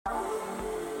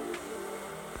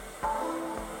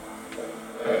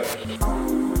What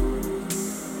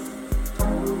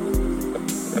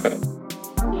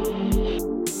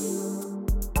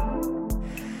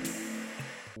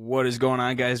is going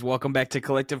on, guys? Welcome back to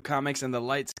Collective Comics and the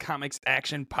Lights Comics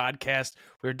Action Podcast.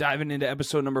 We're diving into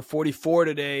episode number 44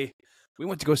 today. We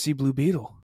went to go see Blue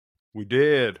Beetle. We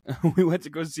did. We went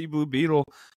to go see Blue Beetle,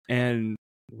 and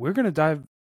we're going to dive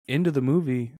into the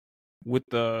movie with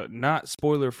the not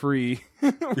spoiler-free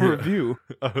review.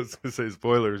 I was going to say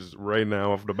spoilers right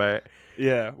now off the bat.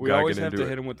 Yeah, we always have to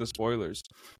hit them with the spoilers.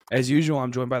 As usual,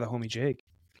 I'm joined by the homie Jake.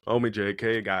 Homie Jake,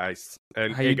 hey guys.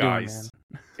 And How hey you guys. doing,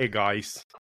 man? Hey guys.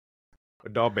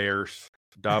 Da Bears.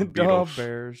 Da Da Beatles.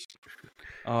 Bears.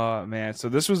 Man, so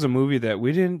this was a movie that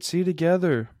we didn't see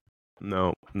together.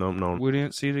 No. We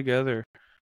didn't see together.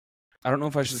 I don't know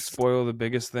if I should spoil the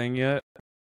biggest thing yet.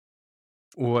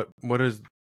 What is,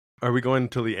 are we going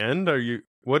to the end?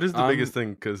 What is the biggest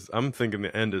thing? Because I'm thinking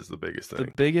the end is the biggest thing.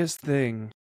 The biggest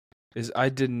thing is I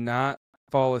did not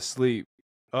fall asleep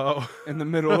in the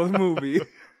middle of the movie.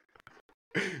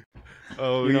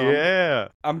 Oh, You know, yeah.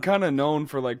 I'm kind of known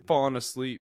for like falling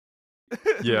asleep.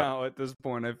 Yeah. Now at this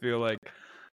point, I feel like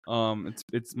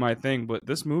it's my thing. But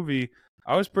this movie,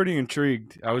 I was pretty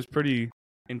intrigued. I was pretty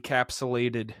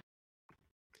encapsulated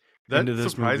into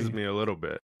this surprises movie. me a little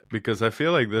bit because I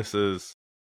feel like this is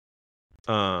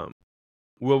well,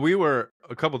 we were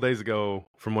a couple days ago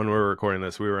from when we were recording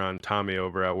this, we were on Tommy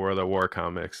over at World of War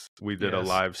Comics. We did a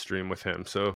live stream with him.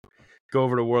 So go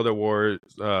over to World of War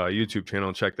YouTube channel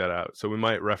and check that out. So we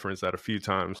might reference that a few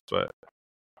times, but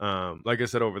like I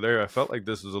said over there, I felt like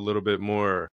this was a little bit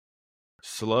more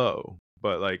slow,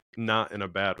 but like not in a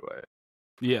bad way.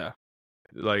 Yeah.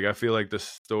 Like I feel like the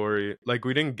story, like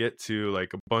we didn't get to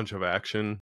like a bunch of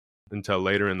action until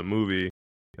later in the movie,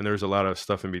 and there was a lot of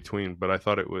stuff in between, but I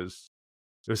thought it was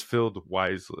filled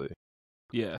wisely.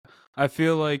 Yeah. I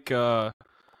feel like I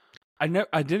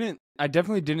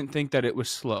definitely didn't think that it was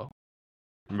slow.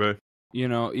 Right. You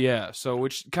know, yeah. So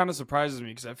which kind of surprises me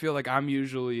because I feel like I'm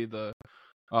usually the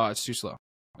it's too slow.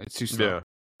 It's too slow. Yeah.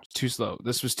 It's too slow.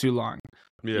 This was too long.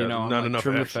 Yeah. You know, not enough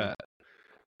trim the action. fat.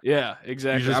 Yeah,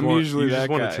 exactly. I'm you usually that just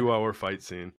want guy. a 2-hour fight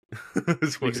scene.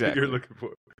 That's what Exactly. you're looking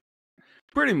for.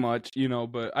 Pretty much, you know,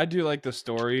 but I do like the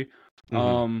story.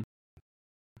 Mhm.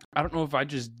 I don't know if I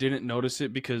just didn't notice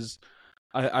it because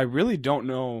I really don't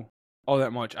know all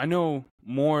that much. I know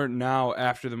more now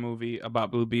after the movie about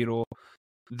Blue Beetle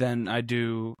than I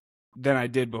did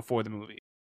before the movie.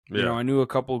 Yeah. You know, I knew a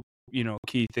couple,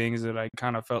 key things that I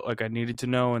kind of felt like I needed to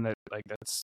know, and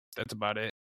that's about it.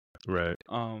 Right.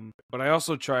 But I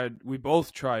also we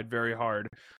both tried very hard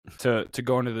to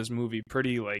go into this movie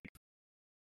pretty like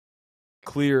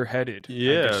clear-headed,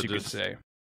 Yeah, I guess you could say.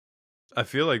 I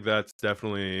feel like that's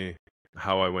definitely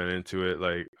how I went into it.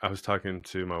 Like I was talking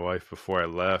to my wife before I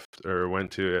left or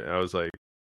went to it, and I was like,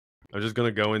 I'm just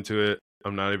gonna go into it.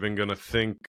 I'm not even gonna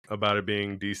think about it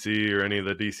being DC or any of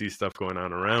the DC stuff going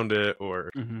on around it, or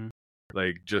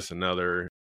like just another.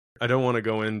 I don't want to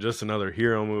go in just another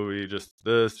hero movie, just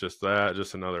this, just that,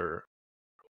 just another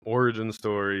origin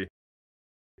story.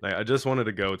 Like I just wanted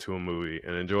to go to a movie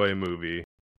and enjoy a movie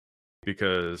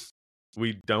because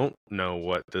we don't know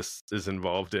what this is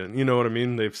involved in. You know what I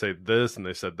mean? They've said this and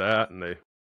they said that, and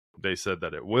they said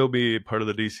that it will be part of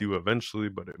the DCU eventually,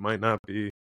 but it might not be.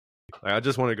 Like, I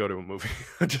just want to go to a movie.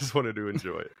 I just wanted to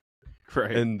enjoy it.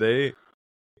 Right. And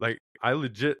I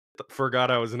legit forgot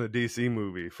I was in a DC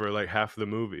movie for like half the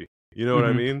movie. You know what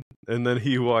I mean? And then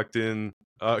he walked in.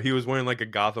 He was wearing like a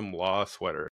Gotham Law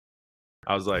sweater.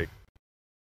 I was like,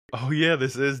 oh yeah,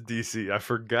 this is DC. I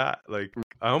forgot. Like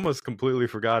I almost completely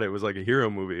forgot it was like a hero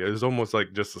movie. It was almost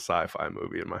like just a sci-fi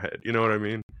movie in my head. You know what I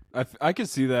mean? I could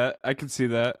see that. I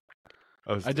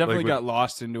definitely got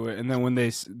lost into it. And then when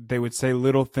they would say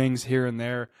little things here and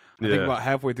there, I think about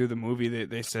halfway through the movie,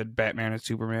 they said Batman and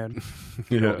Superman,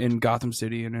 you know, in Gotham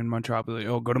City and in Metropolis.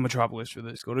 Oh, go to Metropolis for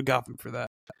this. Go to Gotham for that.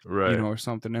 Right. You know, or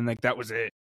something. And like that was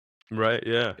it. Right.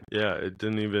 Yeah. Yeah. It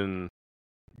didn't even,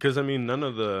 because I mean, none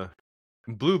of the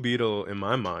Blue Beetle in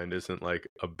my mind isn't like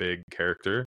a big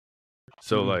character.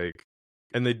 So like,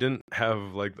 and they didn't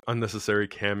have like unnecessary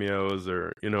cameos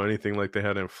or, you know, anything like they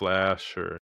had in Flash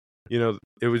or, you know,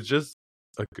 it was just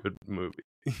a good movie.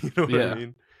 You know what I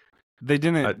mean? They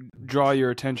didn't draw your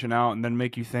attention out and then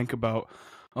make you think about,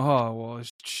 oh, well,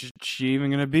 is she even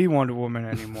going to be Wonder Woman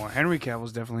anymore? Henry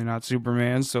Cavill's definitely not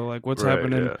Superman. So like, what's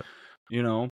happening? Yeah. You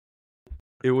know,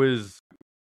 it was,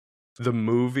 the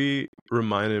movie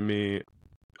reminded me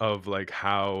of like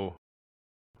how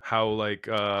like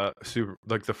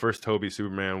like the first Toby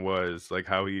Superman was, like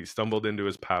how he stumbled into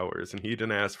his powers and he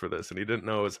didn't ask for this and he didn't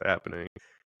know what was happening.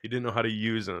 He didn't know how to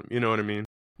use them. You know what I mean?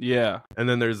 Yeah. And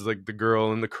then there's like the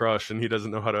girl and the crush, and he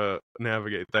doesn't know how to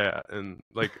navigate that. And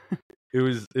like it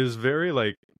was very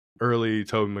like early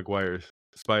Tobey Maguire's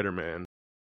Spider-Man.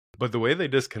 But the way they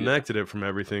disconnected it from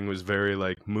everything was very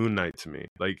like Moon Knight to me.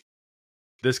 Like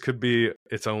this could be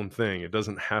its own thing. It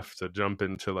doesn't have to jump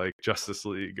into like Justice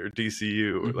League or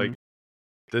DCU. Mm-hmm. Like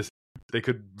this, they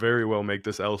could very well make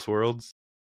this Elseworlds,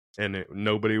 and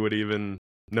nobody would even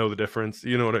know the difference.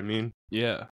 You know what I mean?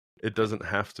 Yeah. It doesn't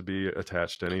have to be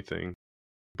attached to anything.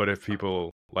 But if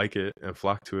people like it and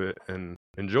flock to it and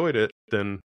enjoyed it,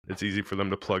 then it's easy for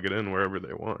them to plug it in wherever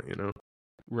they want, you know?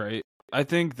 Right. I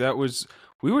think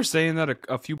we were saying that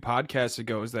a few podcasts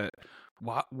ago, is that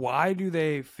why do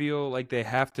they feel like they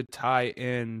have to tie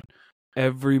in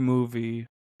every movie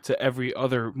to every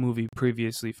other movie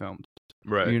previously filmed?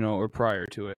 Right. You know, or prior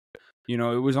to it. You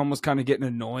know, it was almost kind of getting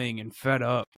annoying and fed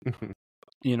up.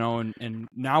 You know, and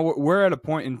now we're at a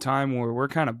point in time where we're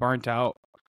kind of burnt out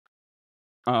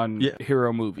on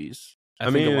hero movies. I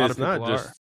think mean, a lot of people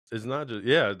are. It's not just,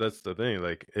 yeah, that's the thing.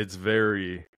 Like, it's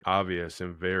very obvious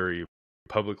and very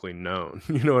publicly known.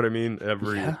 You know what I mean?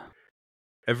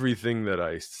 Everything that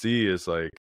I see is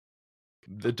like,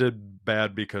 it did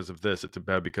bad because of this, it did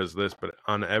bad because of this. But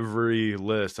on every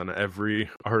list, on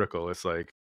every article, it's like,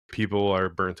 people are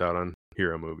burnt out on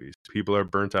hero movies. People are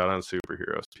burnt out on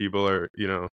superheroes. People are, you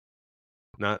know,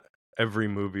 not every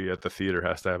movie at the theater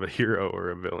has to have a hero or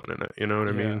a villain in it. You know what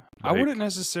I mean? Like, I wouldn't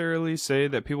necessarily say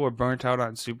that people are burnt out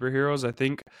on superheroes. I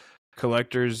think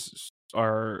collectors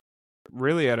are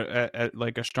really at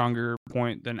like a stronger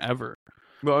point than ever.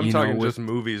 Well, I'm talking just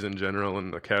movies in general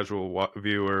and the casual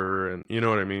viewer, and you know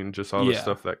what I mean? Just all the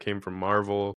stuff that came from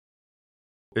Marvel.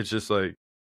 It's just like,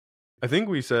 I think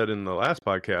we said in the last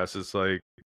podcast, it's like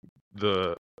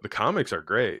the comics are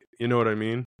great. You know what I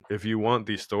mean? If you want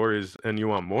these stories and you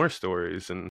want more stories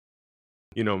and,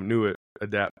 you know, new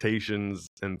adaptations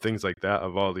and things like that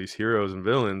of all these heroes and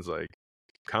villains, like,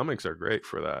 comics are great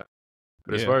for that.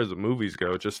 But as far as the movies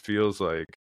go, it just feels like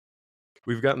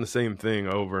we've gotten the same thing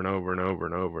over and over and over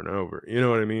and over and over. You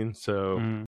know what I mean? So,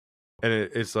 and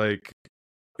it's like,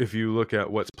 if you look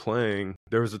at what's playing,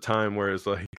 there was a time where it's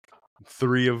like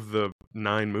 3 of the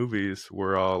 9 movies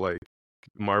were all like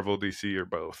Marvel, DC, or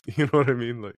both. You know what I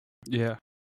mean? Like, yeah,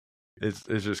 it's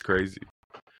just crazy.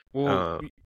 Well,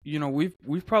 you know,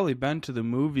 we've probably been to the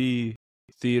movie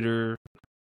theater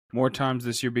more times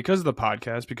this year because of the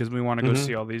podcast, because we want to go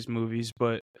see all these movies,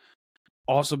 but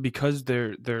also because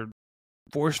they're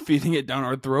force feeding it down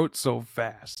our throats so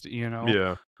fast, you know?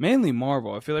 Yeah. Mainly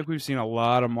Marvel. I feel like we've seen a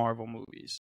lot of Marvel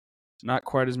movies. Not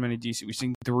quite as many DC. We've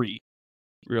seen 3,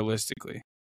 realistically.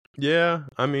 Yeah,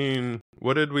 I mean,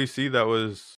 what did we see that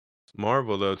was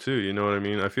Marvel, though, too? You know what I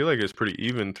mean? I feel like it's pretty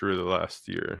even through the last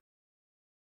year.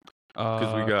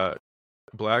 Because we got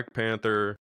Black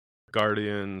Panther,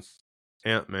 Guardians,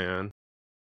 Ant-Man,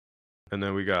 and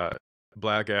then we got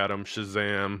Black Adam,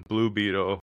 Shazam, Blue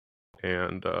Beetle,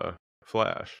 and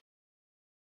Flash.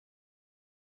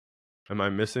 Am I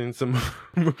missing some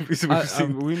movies we've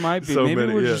seen? We might be. So Maybe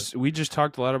many, we just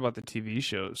talked a lot about the TV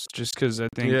shows, just because I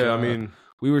think. Yeah, I mean,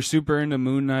 we were super into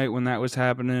Moon Knight when that was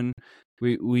happening.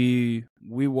 We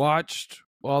watched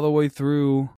all the way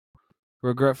through,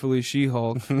 regretfully,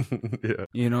 She-Hulk. Yeah,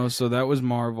 you know, so that was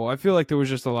Marvel. I feel like there was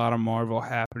just a lot of Marvel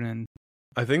happening.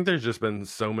 I think there's just been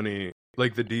so many,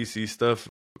 like the DC stuff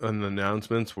and the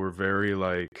announcements were very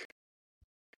like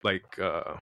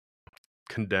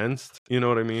condensed. You know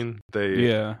what I mean?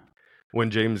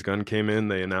 When James Gunn came in,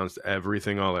 they announced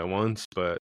everything all at once,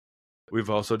 but we've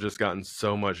also just gotten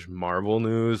so much Marvel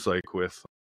news, like with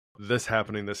this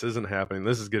happening, this isn't happening,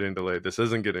 this is getting delayed, this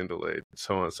isn't getting delayed,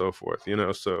 so on and so forth, you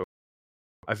know? So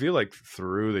I feel like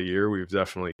through the year, we've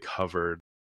definitely covered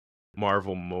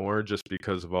Marvel more just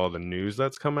because of all the news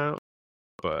that's come out.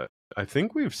 But I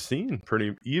think we've seen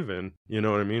pretty even, you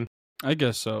know what I mean? I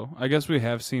guess so. I guess we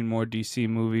have seen more DC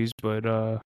movies, but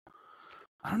I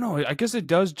don't know. I guess it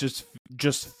does just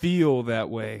feel that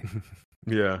way.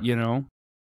 Yeah. You know?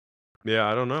 Yeah,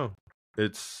 I don't know.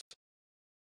 It's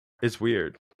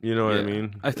weird. You know what I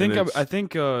mean? I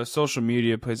think social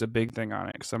media plays a big thing on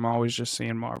it, because I'm always just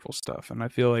seeing Marvel stuff, and I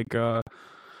feel like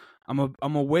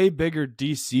I'm a way bigger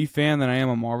DC fan than I am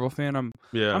a Marvel fan. I'm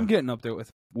getting up there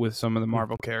with some of the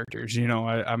Marvel characters. You know,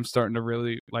 I'm starting to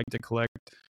really like to collect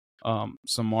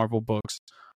some Marvel books,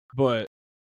 but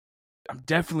I'm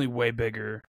definitely way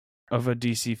bigger of a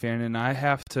DC fan, and I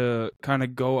have to kind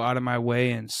of go out of my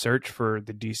way and search for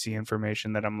the DC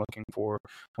information that I'm looking for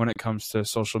when it comes to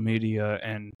social media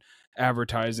and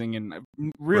advertising, and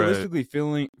realistically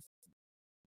feeling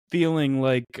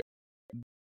like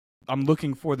I'm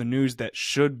looking for the news that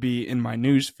should be in my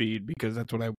news feed because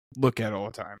that's what I look at all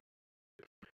the time.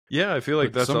 Yeah, I feel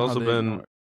like that's also been.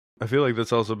 I feel like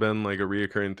that's also been like a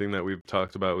reoccurring thing that we've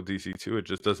talked about with DC too. It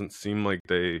just doesn't seem like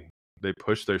they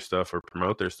push their stuff or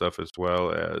promote their stuff as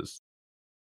well as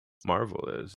Marvel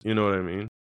is. You know what I mean?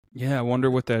 Yeah, I wonder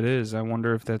what that is. I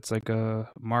wonder if that's like a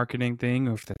marketing thing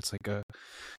or if that's like a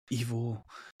evil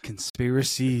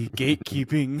conspiracy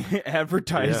gatekeeping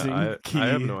advertising I have key.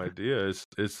 no idea.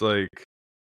 It's like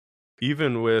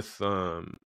even with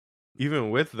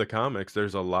the comics,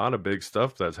 there's a lot of big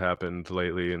stuff that's happened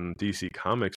lately in DC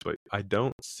Comics, but I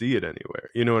don't see it anywhere.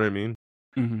 You know what I mean?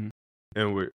 Mm-hmm.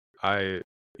 And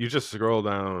you just scroll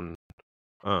down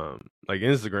like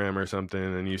Instagram or something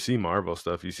and you see Marvel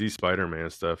stuff, you see Spider-Man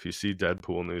stuff, you see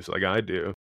Deadpool news like I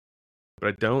do, but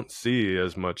I don't see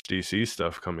as much DC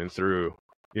stuff coming through.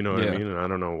 You know what I mean? And I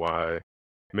don't know why.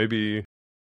 Maybe,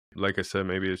 like I said,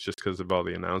 maybe it's just because of all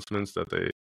the announcements that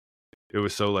it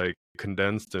was so like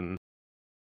condensed, and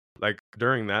like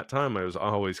during that time it was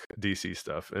always DC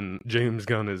stuff, and James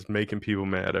Gunn is making people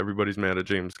mad. Everybody's mad at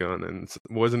James Gunn, and it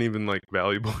wasn't even like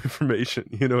valuable information.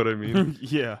 You know what I mean?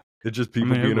 Yeah. It's just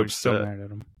people being upset. So mad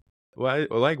at him.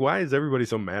 Why is everybody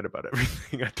so mad about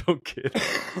everything? I don't get it.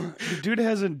 The dude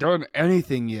hasn't done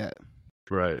anything yet.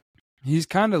 Right. He's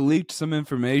kind of leaked some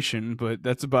information, but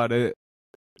that's about it.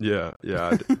 Yeah.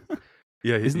 Yeah.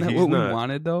 Isn't that what we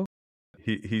wanted, though?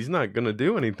 He's not gonna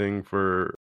do anything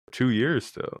for 2 years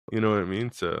still. You know what I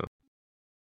mean? So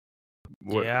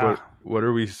what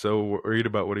are we so worried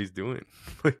about what he's doing?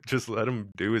 Like, just let him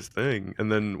do his thing,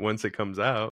 and then once it comes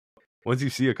out, once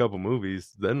you see a couple movies,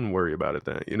 then worry about it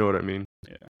then. You know what I mean?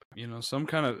 Yeah. You know, some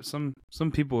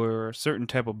people are a certain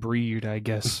type of breed, I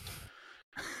guess.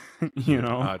 You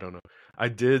know? I don't know. I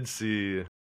did see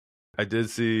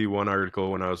one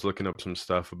article when I was looking up some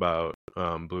stuff about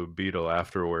Blue Beetle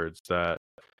afterwards, that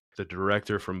the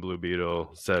director from Blue Beetle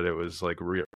said it was like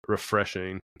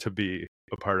refreshing to be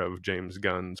a part of James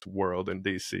Gunn's world in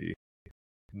DC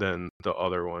than the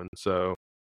other one. So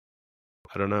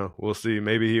I don't know. We'll see.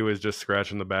 Maybe he was just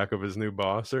scratching the back of his new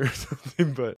boss or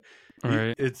something, but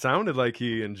it sounded like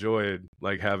he enjoyed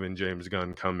like having James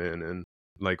Gunn come in and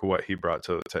like what he brought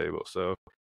to the table. So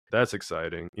that's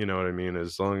exciting. You know what I mean?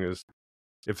 As long as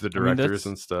if the directors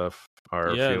and stuff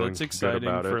are feeling that's exciting good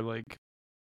about for like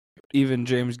even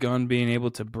James Gunn being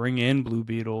able to bring in Blue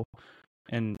Beetle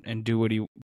and do what he,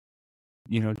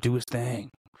 do his thing.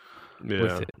 Yeah,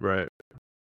 with it. Right.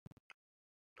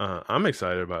 I'm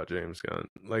excited about James Gunn.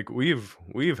 Like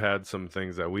we've had some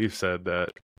things that we've said that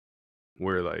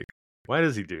we're like, why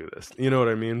does he do this? You know what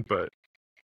I mean? But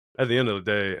at the end of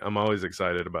the day, I'm always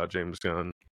excited about James Gunn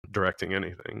directing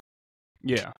anything.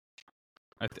 Yeah.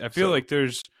 I feel like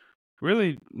there's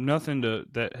really nothing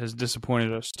that has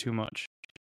disappointed us too much.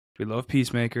 We love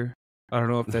Peacemaker. I don't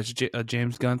know if that's a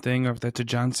James Gunn thing or if that's a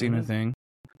John Cena thing.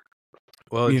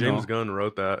 Well, James Gunn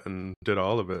wrote that and did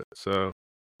all of it, so...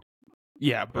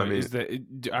 Yeah, but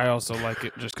I also like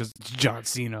it just because it's John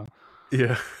Cena.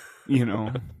 Yeah.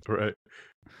 Right.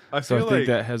 I think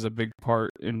that has a big part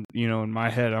in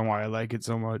my head on why I like it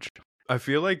so much. I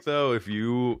feel like, though, if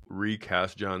you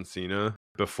recast John Cena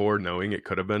before knowing it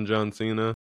could have been John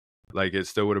Cena, like, it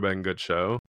still would have been a good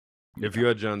show. Yeah. If you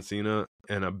had John Cena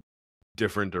and a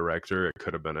different director, it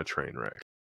could have been a train wreck.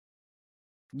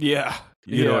 Yeah.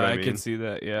 You know what I mean? I can see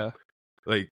that, yeah.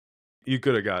 Like, you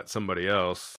could have got somebody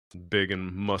else, big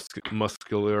and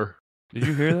muscular. Did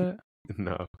you hear that?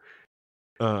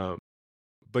 No.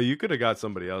 But you could have got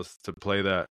somebody else to play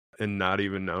that and not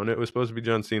even known it was supposed to be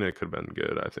John Cena. It could have been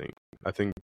good, I think. I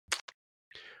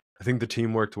think the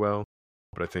team worked well,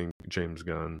 but I think James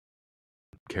Gunn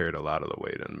carried a lot of the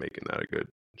weight in making that a good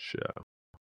show.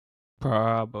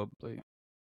 Probably.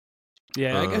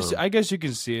 Yeah, I guess you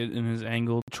can see it in his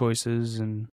angle choices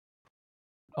and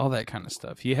all that kind of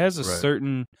stuff. He has a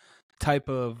certain type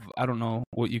of, I don't know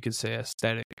what you could say,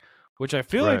 aesthetic, which I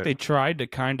feel like they tried to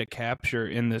kind of capture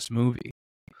in this movie.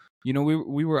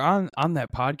 We were on that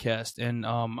podcast, and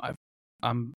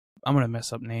I'm gonna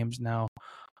mess up names now.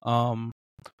 But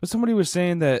somebody was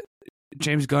saying that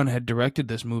James Gunn had directed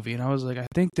this movie, and I was like, I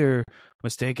think they're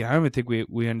mistaken. I don't even think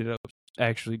we ended up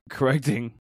actually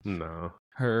correcting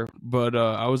her, but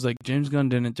I was like, James Gunn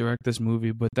didn't direct this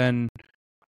movie, but then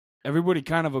everybody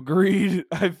kind of agreed,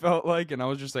 I felt like, and I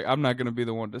was just like, I'm not gonna be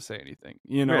the one to say anything,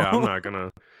 Yeah, I'm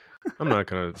not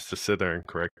gonna just sit there and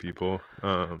correct people.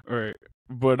 Right.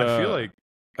 But I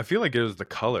feel like it was the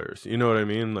colors. You know what I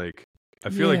mean? Like, I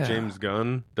feel like James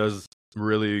Gunn does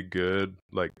really good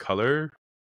like color,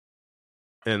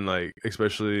 and like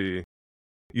especially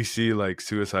you see like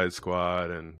Suicide Squad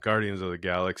and Guardians of the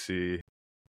Galaxy,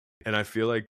 And I feel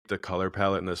like the color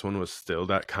palette in this one was still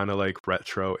that kind of like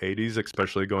retro 80s,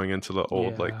 especially going into the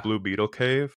old like Blue Beetle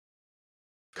cave,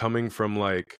 coming from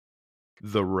like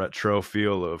the retro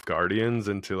feel of Guardians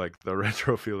into like the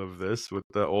retro feel of this with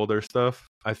the older stuff.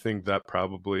 I think that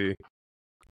probably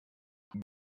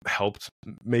helped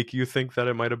make you think that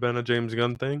it might have been a James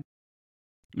Gunn thing.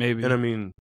 Maybe. And I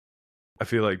mean, I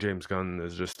feel like James Gunn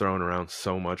is just throwing around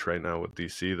so much right now with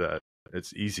DC that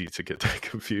it's easy to get that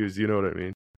confused. You know what I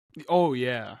mean? Oh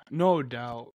yeah, no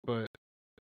doubt. But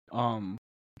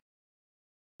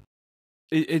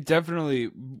it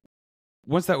definitely,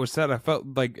 once that was said, I felt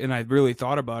like, and I really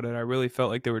thought about it, I really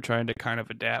felt like they were trying to kind of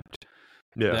adapt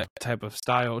that type of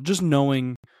style, just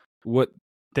knowing what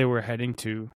they were heading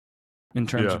to in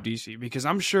terms of DC. Because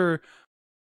I'm sure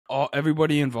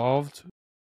everybody involved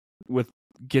with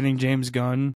getting James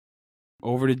Gunn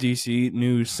over to DC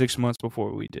knew 6 months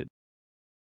before we did.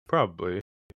 Probably.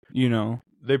 You know,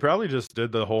 they probably just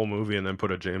did the whole movie and then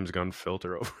put a James Gunn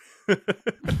filter over it.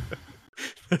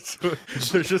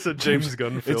 There's just a James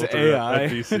Gunn filter it's AI.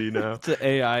 at DC now. It's an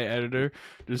AI editor.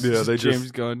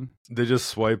 James Gunn. They just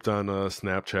swiped on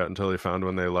Snapchat until they found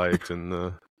one they liked,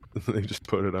 and they just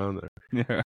put it on there.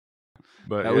 Yeah,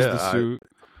 but that was the suit,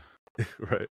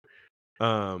 right?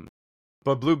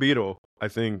 But Blue Beetle, I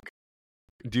think.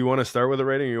 Do you want to start with a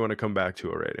rating, or you want to come back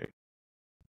to a rating?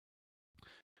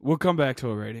 We'll come back to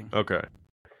a rating. Okay.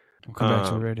 We'll come back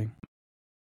to a rating.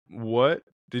 What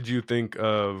did you think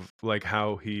of like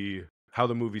how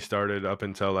the movie started up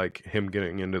until like him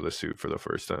getting into the suit for the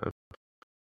first time?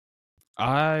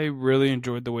 I really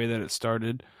enjoyed the way that it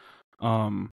started.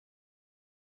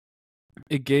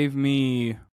 It gave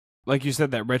me, like you said,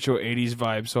 that retro 80s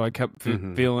vibe, so I kept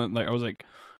feeling like, I was like,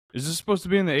 is this supposed to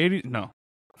be in the 80s? No.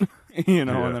 And then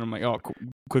I'm like, oh,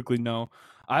 quickly no.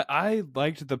 I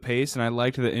liked the pace, and I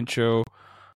liked the intro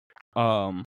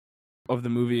of the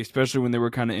movie, especially when they were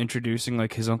kind of introducing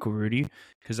like his Uncle Rudy,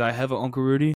 because I have an Uncle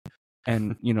Rudy,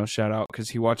 and shout out because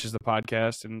he watches the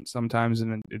podcast and sometimes,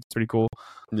 and it's pretty cool.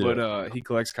 Yeah. But he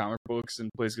collects comic books and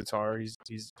plays guitar. He's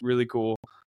really cool,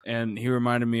 and he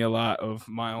reminded me a lot of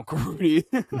my Uncle Rudy.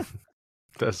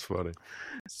 That's funny.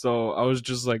 So I was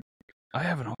just like, I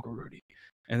have an Uncle Rudy.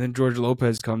 And then George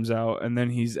Lopez comes out, and then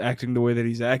he's acting the way that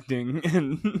he's acting,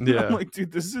 and I'm like,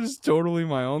 dude, this is totally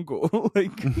my uncle.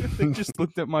 Like, they just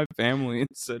looked at my family and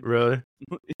said, "Really?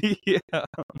 Yeah,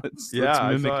 let's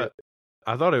mimic it."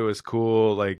 I thought it was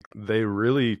cool. Like, they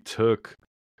really took.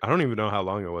 I don't even know how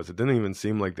long it was. It didn't even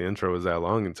seem like the intro was that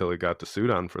long until he got the suit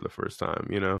on for the first time.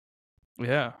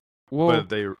 Yeah. Well,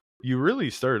 but you really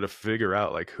started to figure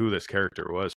out like who this character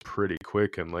was pretty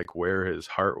quick, and like where his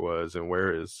heart was, and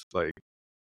where his like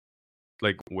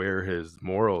where his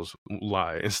morals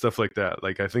lie and stuff like that.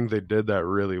 Like, I think they did that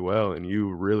really well, and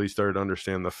you really started to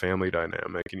understand the family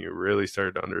dynamic, and you really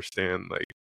started to understand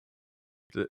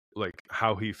like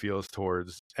how he feels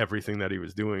towards everything that he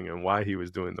was doing, and why he was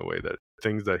doing the way that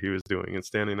things that he was doing, and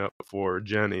standing up for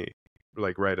Jenny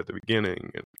like right at the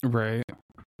beginning. And, right.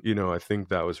 I think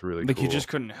that was really cool. He just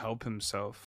couldn't help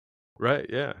himself. Right.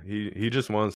 Yeah. He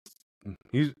just wants.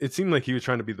 It seemed like he was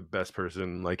trying to be the best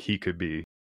person like he could be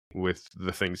with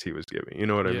the things he was giving. You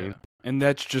know what I mean? And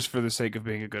that's just for the sake of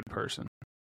being a good person.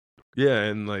 Yeah,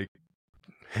 and like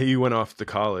he went off to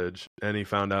college, and he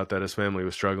found out that his family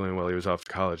was struggling while he was off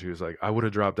to college. He was like, I would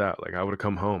have dropped out. Like, I would have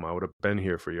come home. I would have been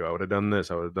here for you. I would have done this.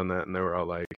 I would have done that. And they were all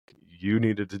like, you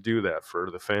needed to do that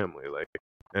for the family. Like,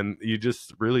 and you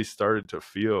just really started to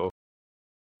feel.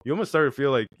 You almost started to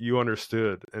feel like you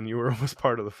understood, and you were almost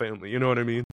part of the family. You know what I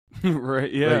mean?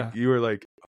 Right. Yeah. Like, you were like,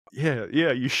 yeah,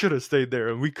 you should have stayed there,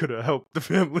 and we could have helped the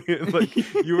family. And like,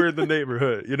 you were in the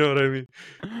neighborhood. You know what I mean?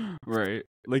 Right.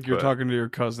 Like you're talking to your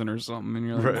cousin or something, and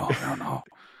you're like, no.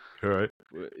 All right.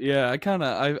 Yeah,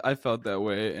 I felt that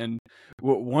way. And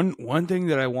one thing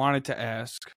that I wanted to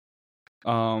ask,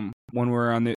 when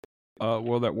we're on the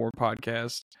World at War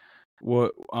podcast,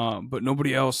 but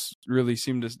nobody else really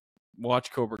seemed to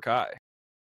watch Cobra Kai.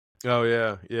 Oh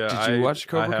yeah. Did you watch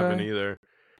Cobra Kai? I haven't either.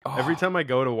 Oh. Every time I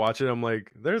go to watch it, I'm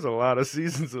like, there's a lot of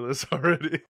seasons of this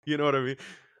already. You know what I mean?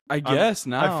 I guess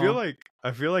now.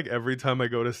 I feel like every time I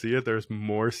go to see it, there's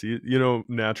more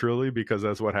naturally, because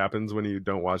that's what happens when you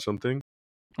don't watch something.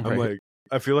 Right. I'm like,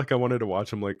 I feel like I wanted to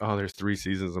watch. I'm like, oh, there's 3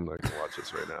 seasons. I'm not gonna watch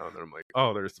this right now. And then I'm like,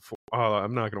 oh, there's 4. Oh,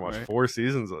 I'm not gonna watch 4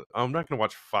 seasons. I'm not gonna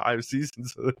watch 5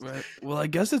 seasons of this. Right. Well, I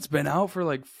guess it's been out for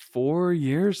like 4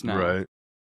 years now. Right.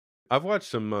 I've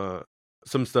watched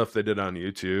some stuff they did on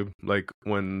YouTube, like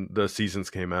when the seasons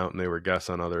came out and they were guests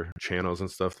on other channels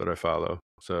and stuff that I follow.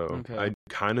 So I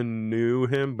kind of knew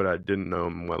him, but I didn't know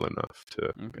him well enough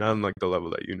to, not on like the level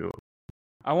that you knew him.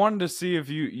 I wanted to see if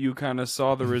you kind of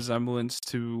saw the resemblance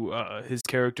to his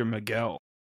character Miguel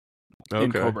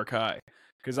in Cobra Kai,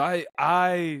 because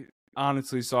I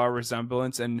honestly saw a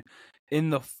resemblance, and in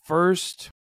the first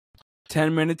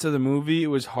 10 minutes of the movie, it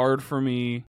was hard for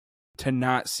me to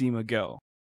not see Miguel.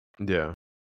 Yeah.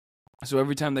 So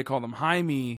every time they called him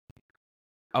Jaime,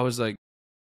 I was like,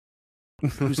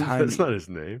 who's Jaime? That's not his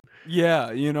name.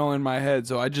 Yeah, in my head.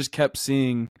 So I just kept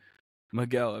seeing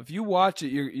Miguel. If you watch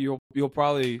it, you'll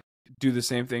probably do the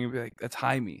same thing and be like, that's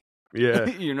Jaime. Yeah.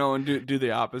 And do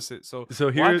the opposite. So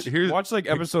here's watch like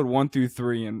episode 1 through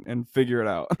 3 and figure it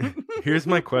out. Here's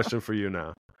my question for you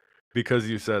now, because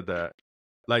you said that.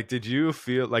 Like, did you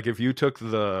feel like if you took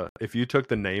the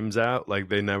names out, like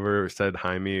they never said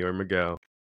Jaime or Miguel,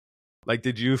 like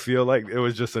did you feel like it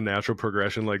was just a natural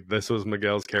progression? Like this was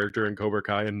Miguel's character in Cobra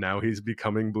Kai, and now he's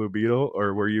becoming Blue Beetle,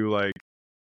 or were you like,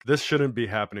 this shouldn't be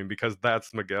happening because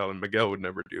that's Miguel, and Miguel would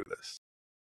never do this?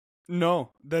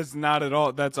 No, that's not at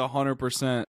all. That's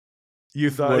 100%. You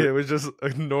thought it was just a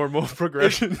normal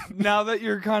progression? Now that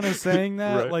you're kind of saying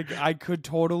that, right. Like I could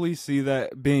totally see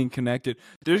that being connected.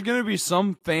 There's going to be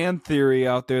some fan theory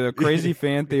out there, the crazy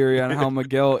fan theory on how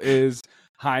Miguel is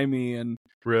Jaime and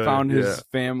found his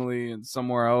family and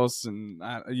somewhere else, and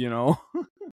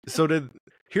So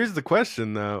here's the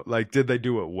question though, like did they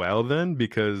do it well then?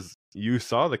 Because you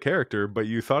saw the character, but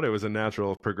you thought it was a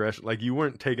natural progression. Like you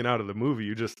weren't taken out of the movie,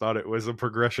 you just thought it was a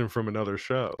progression from another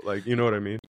show. Like, you know what I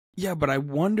mean? Yeah, but I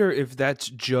wonder if that's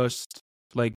just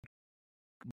like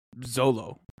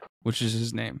Zolo, which is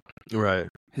his name. Right.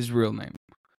 His real name.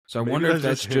 So I Maybe wonder if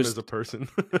that's him just as a person.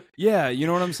 Yeah, you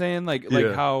know what I'm saying? Like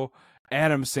how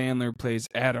Adam Sandler plays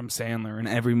Adam Sandler in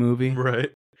every movie.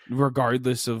 Right.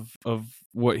 Regardless of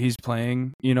what he's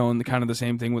playing, and the kind of the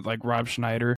same thing with like Rob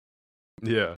Schneider.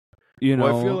 Yeah.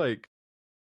 Well,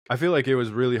 I feel like it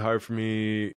was really hard for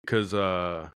me because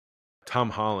Tom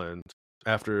Holland,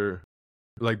 after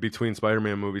like between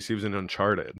Spider-Man movies, he was in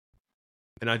Uncharted,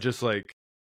 and I just like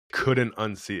couldn't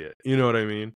unsee it. You know what I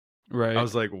mean? Right. I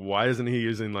was like, why isn't he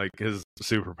using like his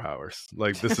superpowers?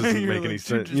 Like this doesn't make any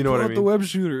sense. You know what I mean? The web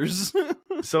shooters.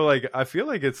 So like, I feel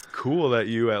like it's cool that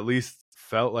you at least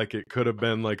felt like it could have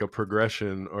been like a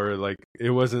progression, or like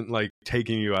it wasn't like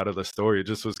taking you out of the story. It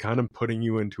just was kind of putting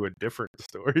you into a different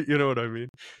story. You know what I mean?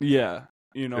 Yeah.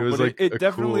 It was but like it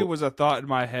definitely was a thought in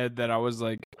my head that I was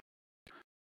like,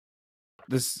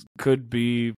 this could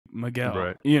be Miguel,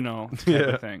 right? Type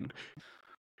of thing.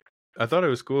 I thought it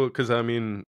was cool because I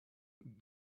mean,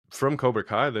 from Cobra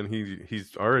Kai, then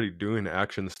he's already doing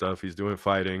action stuff. He's doing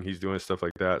fighting. He's doing stuff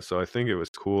like that. So I think it was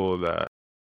cool that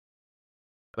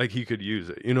like he could use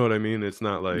it. You know what I mean? It's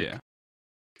not like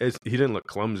he didn't look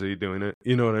clumsy doing it.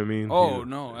 You know what I mean? Oh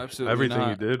no, absolutely. Everything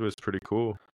he did was pretty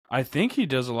cool. I think he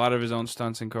does a lot of his own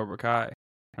stunts in Cobra Kai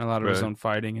and a lot of his own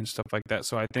fighting and stuff like that.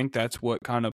 So I think that's what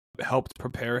kind of helped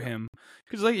prepare him,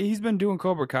 because like he's been doing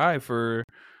Cobra Kai for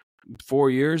 4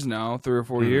 years now, 3 or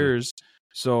 4 years.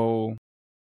 So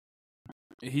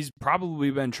he's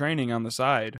probably been training on the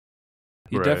side.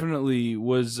 He definitely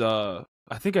was. I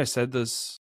think I said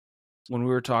this when we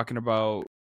were talking about.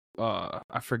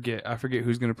 I forget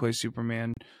who's going to play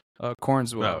Superman.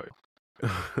 Cornswell.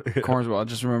 Cornswell. I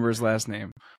just remember his last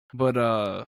name. But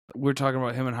we're talking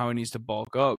about him and how he needs to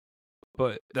bulk up.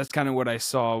 But that's kind of what I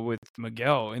saw with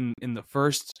Miguel in the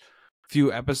first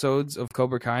few episodes of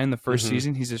Cobra Kai in the first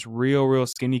season. He's this real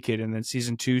skinny kid, and then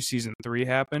season 2, season 3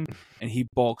 happened, and he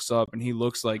bulks up and he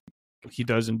looks like he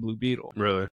does in Blue Beetle.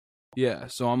 Really? Yeah.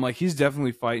 So I'm like, he's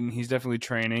definitely fighting. He's definitely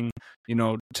training.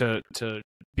 To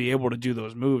be able to do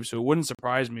those moves. So it wouldn't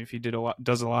surprise me if he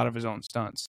does a lot of his own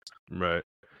stunts. Right.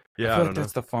 Yeah. I feel like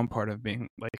that's the fun part of being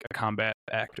like a combat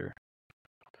actor.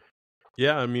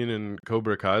 Yeah, I mean, in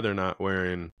Cobra Kai, they're not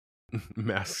wearing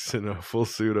masks in a full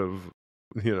suit of,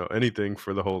 anything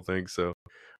for the whole thing. So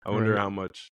I wonder how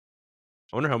much,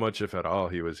 if at all,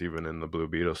 he was even in the Blue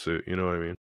Beetle suit. You know what I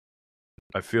mean?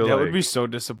 I feel that would be so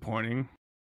disappointing.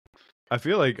 I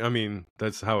feel like, I mean,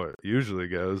 that's how it usually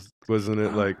goes. Wasn't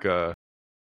it like, it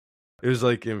was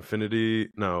like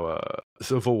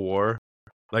Civil War.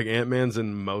 Like Ant-Man's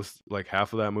in most, like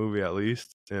half of that movie at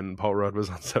least. And Paul Rudd was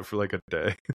on set for like a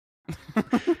day.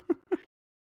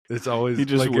 It's always he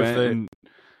just like went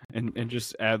and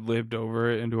just ad-libbed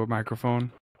over it into a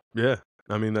microphone. Yeah,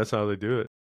 I mean that's how they do it.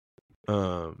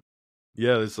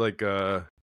 Yeah, it's like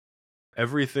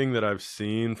everything that I've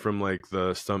seen from like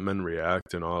the stuntmen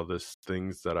react and all this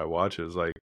things that I watch is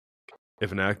like,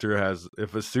 if a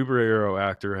superhero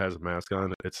actor has a mask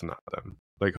on, it's not them.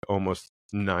 Like almost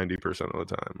 90% of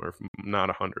the time, or not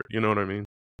 100. You know what I mean?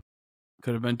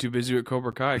 Could have been too busy with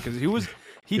Cobra Kai because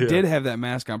he did have that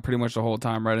mask on pretty much the whole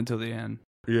time right until the end.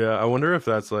 Yeah, I wonder if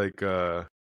that's like I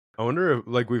wonder if,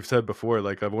 like we've said before,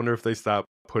 like I wonder if they stop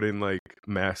putting like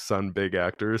masks on big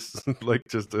actors, like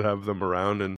just to have them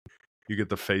around and you get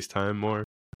the FaceTime more.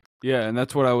 Yeah, and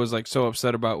that's what I was like so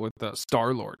upset about with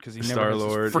Star-Lord, because he never has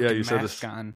his freaking mask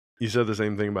on. You said the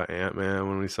same thing about Ant-Man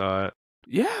when we saw it.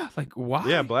 Yeah, like why?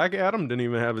 Yeah, Black Adam didn't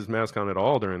even have his mask on at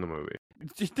all during the movie.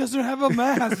 He doesn't have a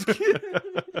mask.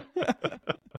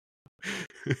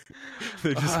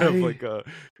 They just have like a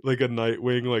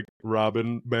Nightwing, like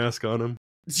Robin mask on him.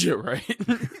 Yeah, right.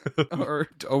 Or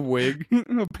a wig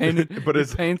painted, but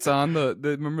it paints on the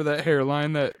remember that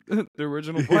hairline that the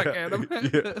original Black Adam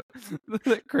had? Yeah.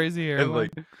 That crazy hairline, and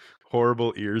like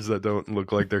horrible ears that don't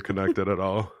look like they're connected at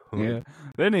all. Yeah,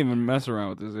 they didn't even mess around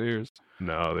with his ears.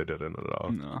 No, they didn't at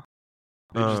all. No,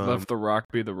 they just left The Rock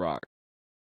be The Rock.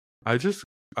 I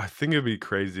think it'd be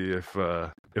crazy if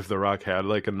The Rock had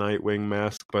like a Nightwing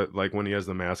mask, but like when he has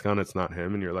the mask on, it's not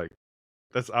him, and you're like,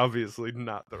 that's obviously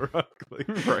not The Rock.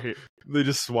 Like, right? They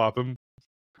just swap him.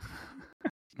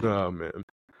 Oh man,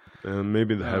 and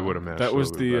maybe the head would have matched. That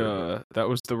was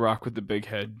The Rock with the big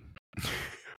head.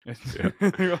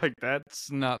 You're like,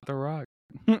 that's not The Rock.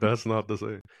 That's not the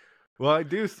same. Well,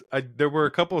 there were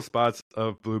a couple of spots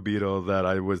of Blue Beetle that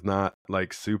I was not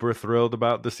like super thrilled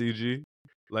about the CG.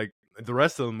 Like the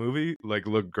rest of the movie, like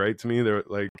looked great to me. There,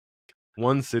 like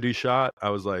one city shot, I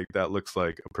was like, that looks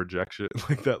like a projection.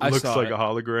 Like that looks like a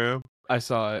hologram. I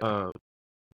saw it.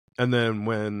 And then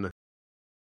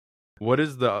what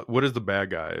is the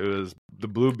bad guy? It was the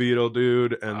Blue Beetle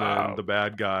dude, and then the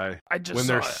bad guy. I just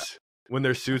when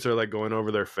their suits are like going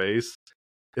over their face,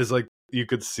 is like you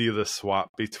could see the swap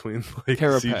between like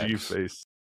Carapax. CG face.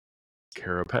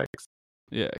 Carapax.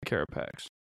 Yeah, Carapax.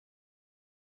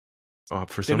 Oh,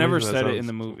 for they some never reason, said it in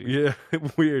the movie. Yeah,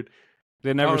 weird.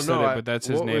 They never said it, but that's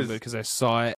his name because I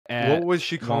saw it at What was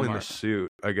she calling Walmart. the suit?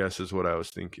 I guess is what I was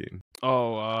thinking.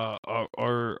 I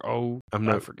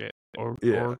forget.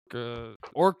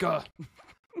 Orca.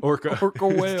 Orca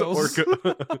whales. Orca.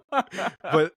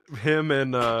 But him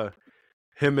and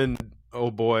oh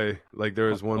boy, like there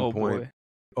was one point.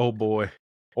 Oh boy.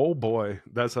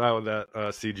 That's how that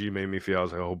CG made me feel. I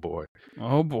was like, oh boy.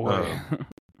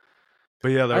 But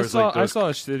yeah, I saw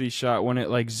a shitty shot when it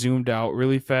like zoomed out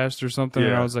really fast or something,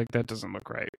 and I was like, that doesn't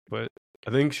look right. But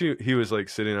I think he was like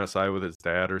sitting outside with his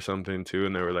dad or something too,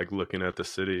 and they were like looking at the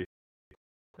city,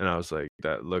 and I was like,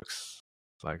 that looks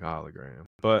like a hologram.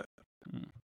 But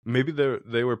maybe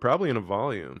they were probably in a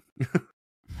volume.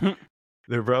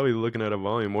 They're probably looking at a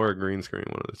volume or a green screen,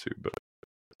 one of the two. But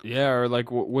yeah, or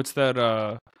like what's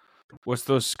that? What's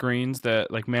those screens that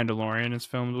like Mandalorian is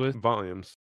filmed with?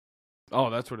 Volumes. Oh,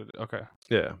 that's what it is. Okay.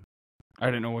 Yeah. I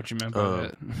didn't know what you meant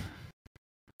by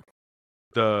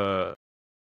that.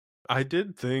 I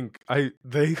did think I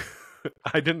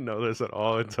didn't know this at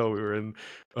all until we were in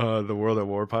the World at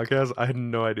War podcast. I had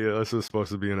no idea this was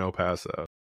supposed to be in El Paso.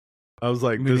 I was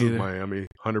like, this is Miami,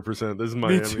 100%. This is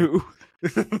Miami. Me too.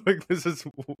 Like, this is,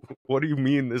 what do you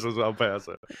mean this is El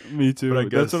Paso? Me too. But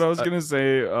that's what I was going to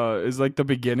say, is like the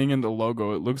beginning in the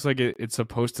logo. It looks like it's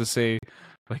supposed to say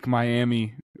like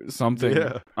Miami something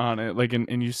on it. Like,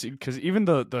 and you see, because even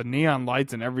the neon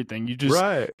lights and everything, you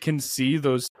just can see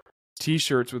those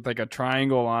T-shirts with like a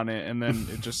triangle on it, and then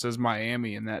it just says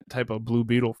Miami in that type of Blue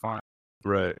Beetle font.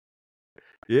 Right.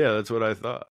 Yeah, that's what I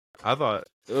thought. I thought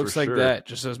it looks like that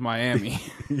just says Miami.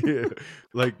 Yeah,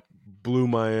 like Blue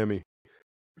Miami.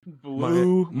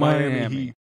 Blue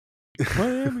Miami.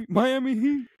 Miami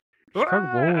Heat.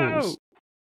 Chicago Bulls.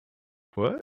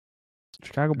 What?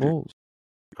 Chicago Bulls.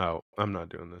 Oh, I'm not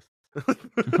doing this.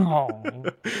 Oh.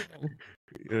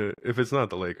 If it's not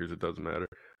the Lakers, it doesn't matter.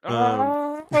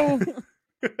 Oh.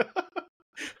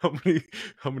 How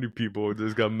many people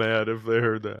just got mad if they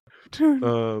heard that?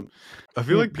 I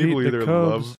feel like people either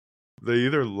love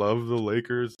the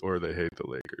Lakers or they hate the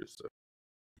Lakers. So.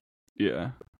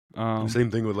 Yeah.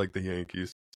 Same thing with like the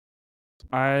Yankees.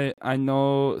 I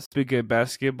know. Speaking of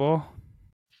basketball,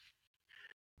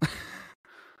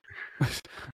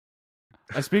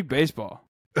 I speak baseball.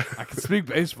 I can speak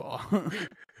baseball.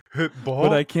 Hit ball,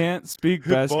 but I can't speak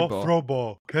basketball. Ball, throw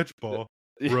ball, catch ball,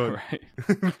 run. Right.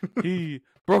 He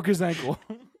broke his ankle.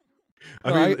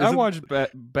 I watched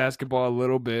basketball a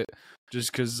little bit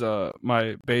just because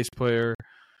my bass player,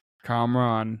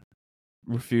 Kamran,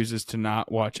 refuses to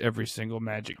not watch every single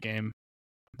Magic game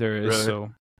there is. Really?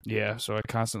 So yeah, so I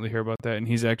constantly hear about that, and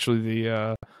he's actually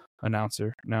the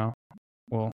announcer now.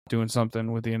 Well, doing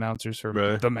something with the announcers for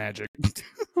the Magic.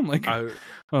 I'm like,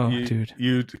 dude,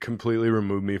 you completely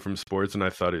removed me from sports, and I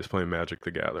thought he was playing Magic: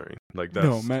 The Gathering. Like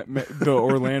that's the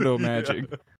Orlando Magic.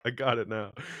 I got it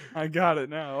now. I got it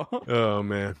now. Oh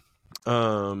man,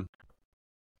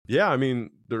 Yeah, I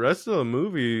mean, the rest of the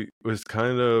movie was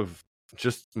kind of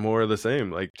just more of the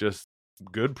same, like just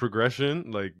good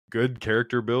progression, like good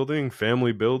character building,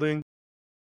 family building.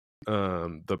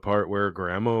 The part where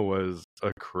grandma was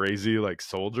a crazy like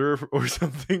soldier or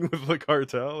something with the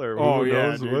cartel or who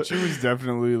knows dude, what. she was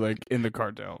definitely like in the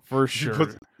cartel for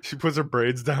sure. She puts her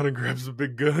braids down and grabs a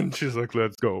big gun. She's like,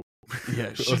 "Let's go."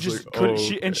 Yeah, she just like, couldn't.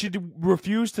 She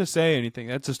refused to say anything.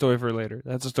 That's a story for later.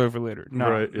 Nah,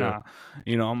 right, yeah. nah.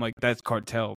 You know, I'm like, that's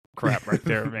cartel crap right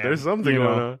there, man. There's something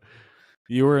going on.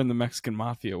 You were in the Mexican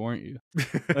mafia, weren't you?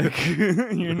 Like,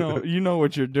 you know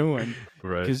what you're doing,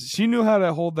 right? Because she knew how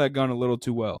to hold that gun a little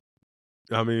too well.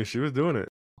 I mean, she was doing it,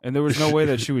 and there was no way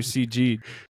that she was CG'd.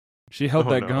 She held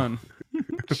that gun.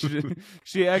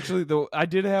 she actually, though, I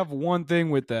did have one thing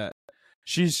with that.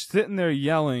 She's sitting there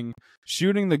yelling,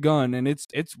 shooting the gun, and it's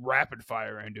rapid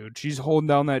firing, dude. She's holding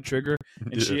down that trigger,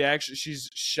 and she's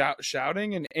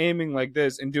shouting and aiming like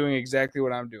this and doing exactly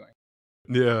what I'm doing.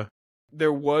 Yeah.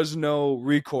 There was no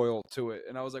recoil to it,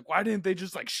 and I was like, why didn't they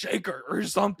just like shake her or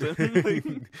something? Like,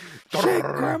 shake,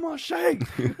 grandma, shake.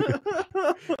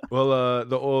 Well,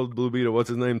 the old Blue Beetle, what's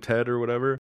his name, Ted or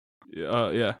whatever?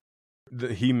 Yeah.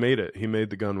 He made it. He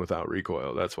made the gun without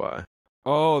recoil. That's why.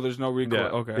 Oh, there's no recoil. Yeah.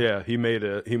 Okay. Yeah, he made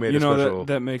it. He made a special.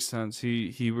 That makes sense.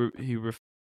 He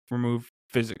removed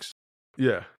physics.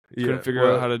 Yeah. Couldn't figure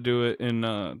out how to do it in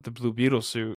the Blue Beetle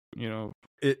suit. You know.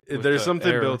 There's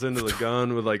something built into the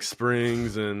gun with like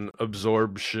springs and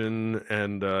absorption,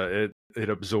 and it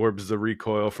absorbs the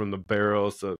recoil from the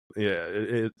barrel. So yeah,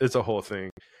 it's a whole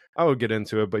thing. I would get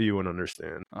into it, but you wouldn't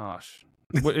understand.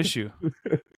 What issue?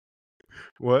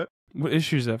 What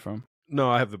issue is that from? No,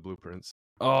 I have the blueprints.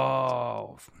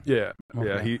 Oh, yeah, okay.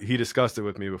 Yeah. He discussed it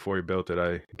with me before he built it.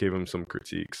 I gave him some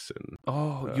critiques and.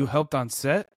 You helped on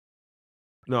set?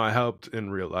 No, I helped in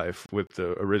real life with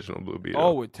the original Blue Beetle.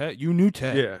 Oh, with Ted? You knew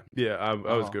Ted? Yeah. I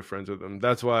was good friends with him.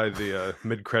 That's why the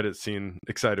mid-credit scene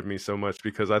excited me so much,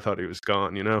 because I thought he was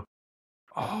gone, you know?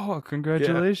 Oh,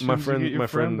 congratulations. Yeah, my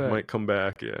friend might come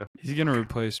back, yeah. He's going to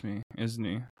replace me, isn't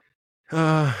he?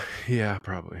 Yeah,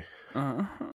 probably.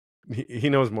 He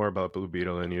knows more about Blue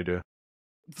Beetle than you do.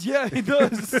 Yeah, he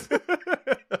does.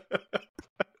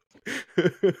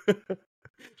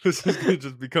 This is going to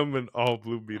just become an all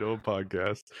Blue Beetle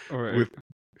podcast. All right. With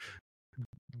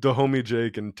the homie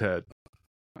Jake and Ted.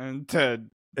 And Ted.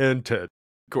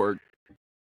 Court.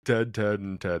 Ted,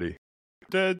 and Teddy.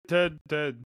 Ted.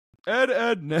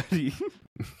 Ed, Nettie.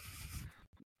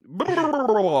 What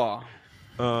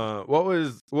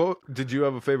did you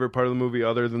have a favorite part of the movie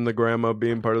other than the grandma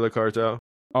being part of the cartel?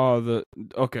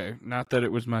 Okay, not that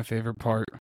it was my favorite part,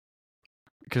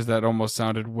 because that almost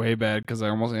sounded way bad, because I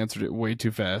almost answered it way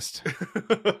too fast.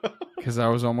 Because I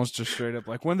was almost just straight up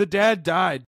like, when the dad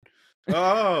died.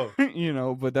 Oh.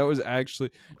 But that was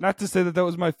actually, not to say that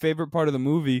was my favorite part of the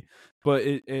movie, but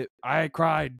I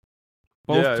cried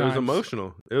both times. It was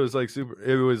emotional. It was like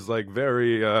it was like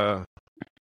very,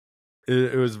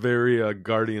 it was very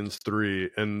Guardians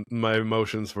 3, and my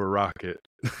emotions were Rocket.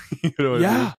 You know what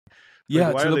I mean?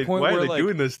 Yeah, why to are the they, point why where are they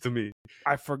doing this to me?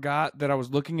 I forgot that I was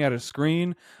looking at a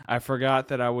screen. I forgot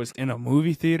that I was in a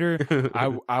movie theater.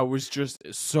 I was just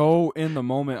so in the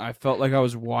moment. I felt like I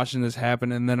was watching this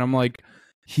happen, and then I'm like,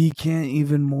 he can't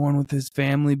even mourn with his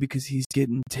family because he's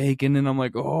getting taken, and I'm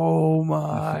like, oh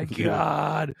my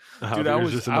god, dude! I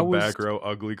was just in the back row,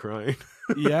 ugly crying.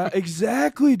 Yeah,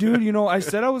 exactly, dude. I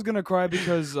said I was gonna cry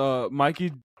because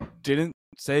Mikey didn't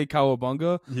say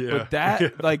cowabunga, but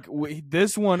that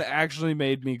this one actually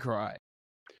made me cry.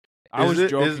 I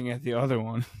was joking at the other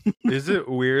one. Is it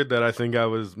weird that I think I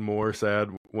was more sad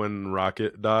when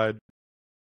Rocket died?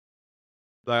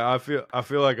 Like I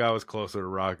feel like I was closer to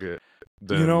Rocket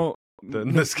than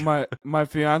this guy. My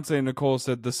fiance Nicole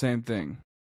said the same thing.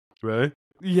 Really?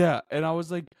 Yeah, and I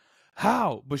was like,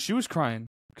 how? But she was crying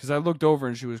because I looked over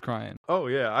and she was crying. Oh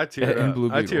yeah, I teared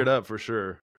up. I teared up for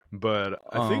sure. But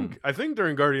I think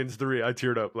during Guardians 3 I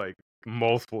teared up like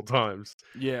multiple times.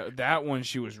 Yeah, that one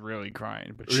she was really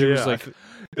crying, but she was like,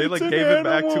 they like gave it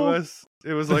back to us.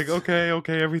 It was like,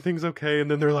 okay, everything's okay,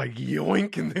 and then they're like,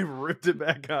 yoink, and they ripped it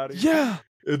back out of you. Yeah.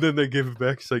 And then they give it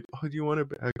back. She's like, oh, do you want it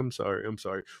back? I'm sorry.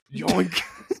 Yoink.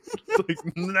 It's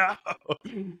like, no.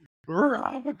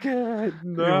 Rocket.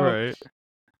 No. You're right.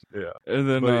 Yeah. And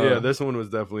then this one was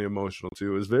definitely emotional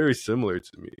too. It was very similar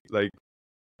to me. Like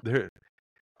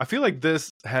I feel like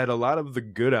this had a lot of the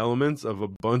good elements of a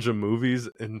bunch of movies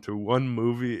into one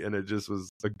movie, and it just was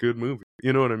a good movie.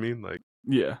 You know what I mean? Like,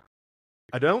 yeah.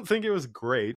 I don't think it was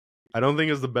great. I don't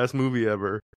think it's the best movie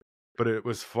ever, but it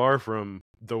was far from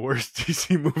the worst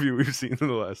DC movie we've seen in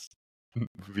the last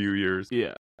few years.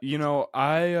 Yeah. You know,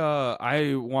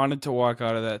 I wanted to walk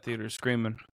out of that theater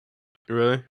screaming.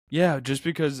 Really? Yeah, just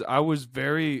because I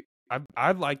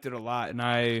liked it a lot, and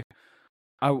I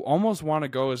almost want to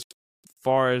go as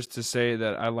far as to say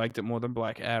that I liked it more than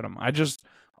Black Adam. I just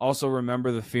also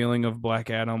remember the feeling of Black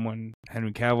Adam when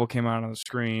Henry Cavill came out on the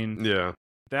screen. Yeah.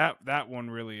 That one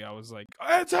really, I was like,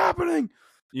 it's happening,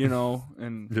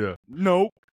 and Yeah.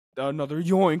 nope, another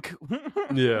yoink.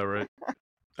 Yeah, right.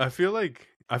 I feel like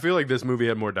this movie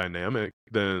had more dynamic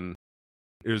than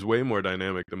it was way more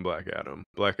dynamic than Black Adam.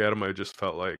 Black Adam, I just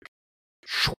felt like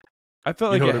I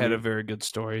felt like it had a very good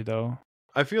story though.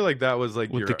 I feel like that was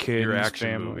like with the kid your and action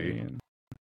his family movie.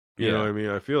 You know what I mean?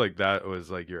 I feel like that was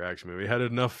like your action movie. It had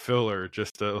enough filler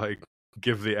just to like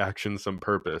give the action some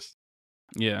purpose.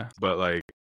 Yeah. But like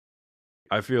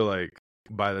I feel like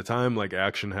by the time like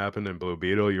action happened in Blue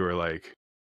Beetle, you were like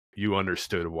you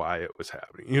understood why it was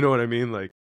happening. You know what I mean?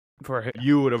 Like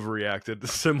you would have reacted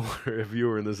similar if you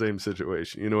were in the same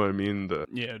situation. You know what I mean?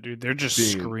 Yeah, dude, they're just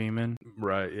screaming.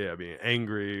 Right, yeah, being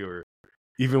angry, or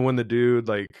even when the dude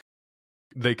like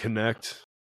they connect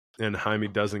and Jaime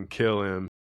doesn't kill him,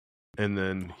 and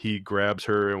then he grabs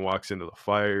her and walks into the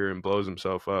fire and blows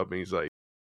himself up, and he's like,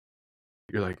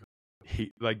 you're like, he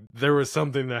like there was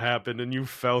something that happened and you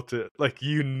felt it, like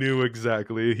you knew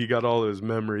exactly. He got all his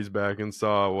memories back and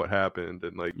saw what happened,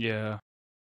 and like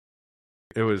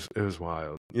it was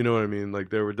wild. You know what I mean? Like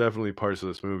there were definitely parts of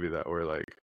this movie that were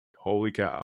like, holy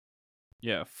cow.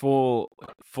 Yeah, full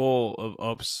of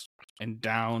ups and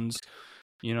downs.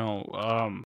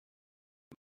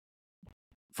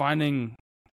 Finding,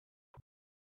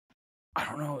 I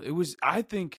don't know. It was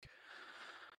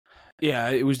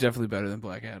definitely better than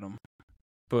Black Adam.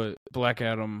 But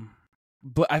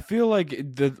I feel like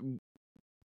the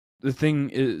thing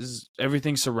is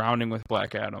everything surrounding with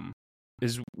Black Adam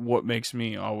is what makes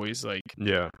me always like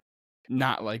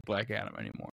not like Black Adam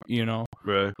anymore,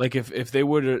 Right. Like if they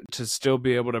were to still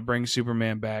be able to bring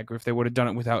Superman back, or if they would have done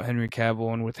it without Henry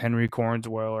Cavill and with Henry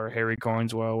Cornswell or Harry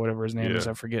Cornswell, whatever his name is,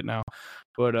 I forget now.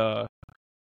 But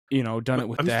done it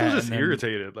with I'm that. I'm still just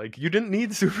irritated. Like you didn't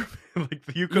need Superman. Like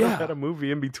you could have had a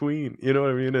movie in between. You know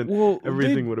what I mean? And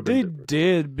everything would have been different. They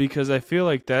did, because I feel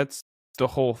like that's the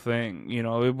whole thing.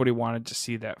 Everybody wanted to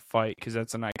see that fight because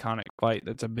that's an iconic fight.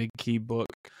 That's a big key book.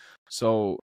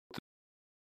 So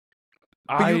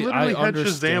but you literally had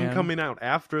Shazam coming out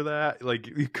after that. Like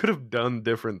you could have done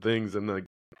different things, and like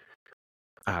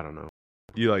I don't know.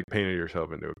 You like painted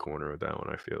yourself into a corner with that one.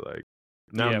 I feel like.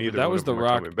 Now, but that was The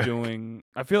Rock doing.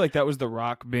 I feel like that was The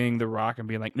Rock being The Rock and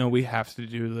being like, "No, we have to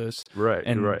do this," right?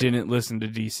 And didn't listen to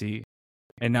DC,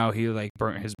 and now he like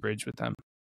burnt his bridge with them.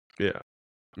 Yeah.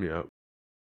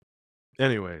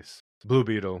 Anyways, Blue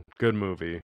Beetle, good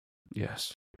movie.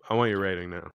 Yes. I want your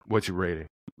rating now. What's your rating?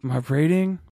 My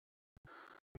rating?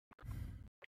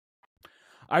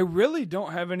 I really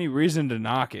don't have any reason to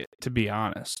knock it, to be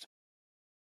honest.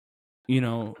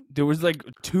 There was like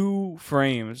 2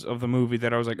 frames of the movie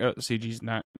that I was like, oh, CG's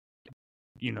not,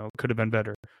 could have been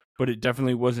better. But it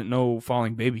definitely wasn't no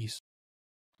falling babies.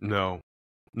 No.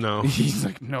 He's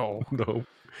like, no. No.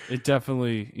 It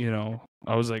definitely,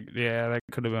 I was like, yeah, that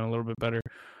could have been a little bit better.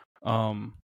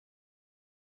 I'm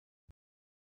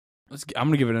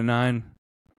going to give it a 9.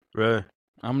 Really?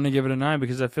 I'm going to give it a 9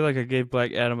 because I feel like I gave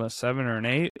Black Adam a 7 or an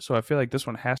 8. So I feel like this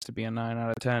one has to be a 9 out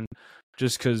of 10.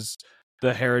 Just because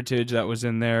the heritage that was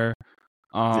in there,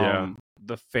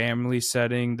 the family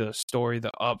setting, the story,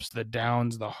 the ups, the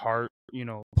downs, the heart,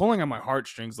 pulling on my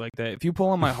heartstrings like that. If you pull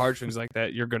on my heartstrings like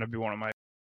that, you're going to be one of my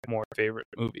more favorite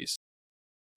movies.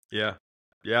 Yeah.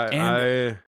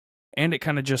 And it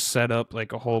kind of just set up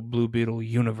like a whole Blue Beetle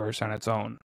universe on its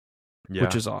own,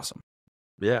 which is awesome.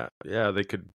 Yeah, they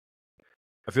could.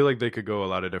 I feel like they could go a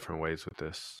lot of different ways with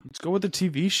this. Let's go with the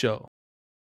TV show.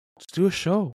 Let's do a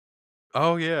show.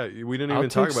 Oh yeah, we didn't even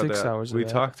talk about that. We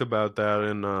talked about that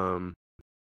in on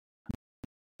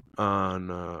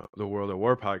the World at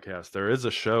War podcast. There is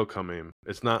a show coming.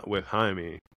 It's not with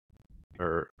Jaime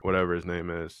or whatever his name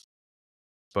is,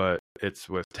 but it's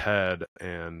with Ted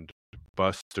and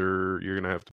Buster. You're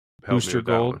gonna have to help Booster me with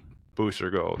Gold. That one. Booster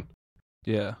Gold.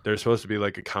 Yeah, there's supposed to be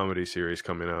like a comedy series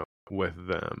coming out with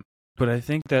them. But I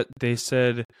think that they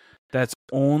said that's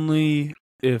only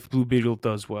if Blue Beetle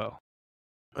does well.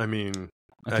 I mean,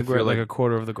 I think we're at like a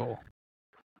quarter of the goal.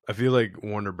 I feel like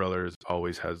Warner Brothers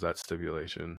always has that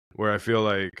stipulation where I feel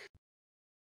like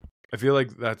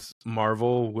that's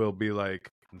Marvel will be like,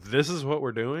 this is what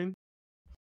we're doing.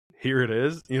 Here it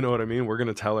is. You know what I mean? We're going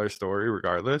to tell our story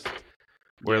regardless.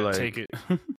 Where like, take it.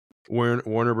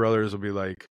 Warner Brothers will be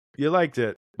like, you liked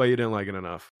it, but you didn't like it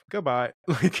enough. Goodbye.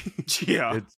 Like,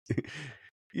 yeah.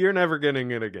 you're never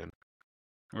getting it again.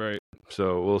 Right.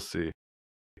 So we'll see.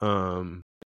 I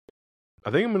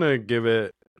think I'm gonna give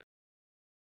it.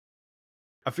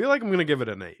 I feel like I'm gonna give it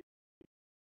an 8,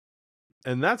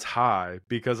 and that's high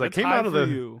because that's I came high out of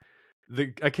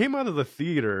I came out of the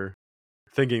theater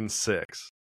thinking 6,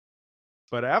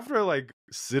 but after like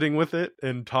sitting with it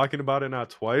and talking about it not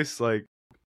twice, like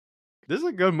this is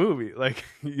a good movie. Like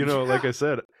like I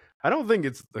said, I don't think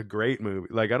it's a great movie.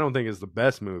 Like I don't think it's the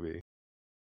best movie,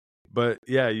 but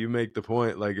yeah, you make the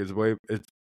point. Like I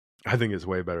think it's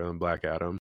way better than Black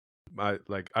Adam. I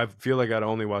feel like I'd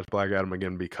only watch Black Adam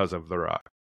again because of The Rock.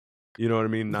 You know what I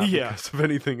mean? Not because of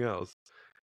anything else.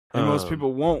 And most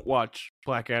people won't watch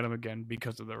Black Adam again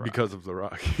because of The Rock. Because of The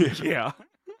Rock. Yeah.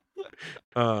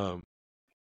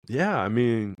 Yeah, I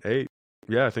mean, 8.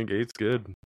 Yeah, I think 8's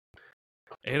good.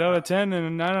 8 out of 10 and a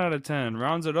 9 out of 10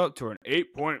 rounds it up to an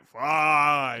 8.5.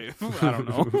 I don't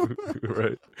know.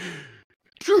 Right.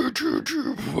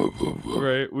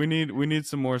 Right. We need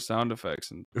some more sound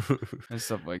effects and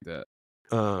stuff like that.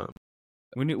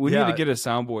 We need to get a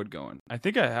soundboard going. I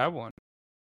think I have one.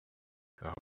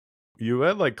 Oh. You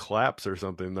had like claps or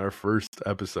something in our first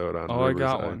episode on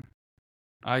Riverside.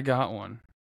 I got one.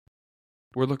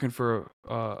 We're looking for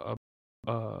probably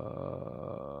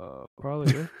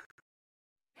there.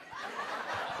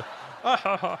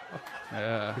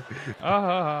 Yeah.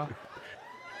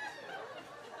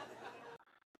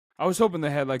 I was hoping they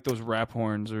had like those rap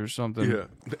horns or something. Yeah,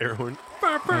 the air horn.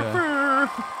 Yeah.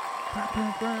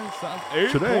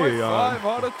 8.5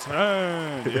 out of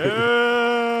 10.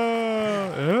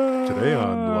 Yeah. Today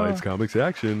on Lights Comics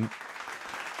Action.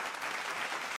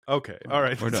 Okay, all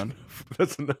right. We're done.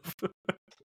 That's enough.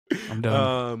 I'm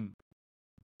done.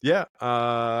 Yeah.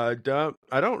 I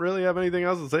don't really have anything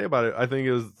else to say about it. I think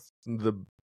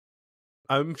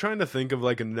I'm trying to think of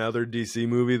like another DC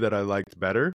movie that I liked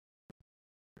better.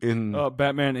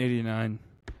 Batman 89.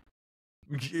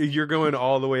 You're going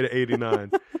all the way to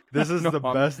 89. This is the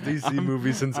best DC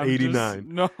movie since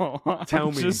 89.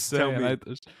 Tell me.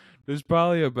 There's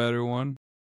probably a better one.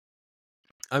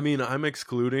 I mean, I'm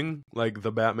excluding like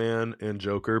the Batman and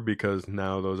Joker because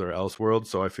now those are Elseworlds,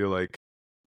 so I feel like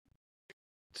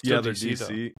they're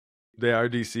DC. They are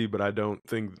DC, but I don't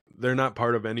think they're not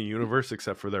part of any universe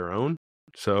except for their own.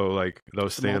 So like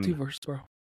those stand. Multiverse, bro.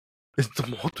 It's the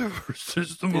multiverse.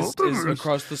 It's the multiverse. Is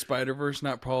Across the Spider-Verse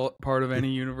not part of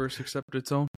any universe except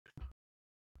its own?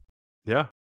 Yeah.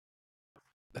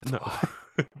 That's a lie.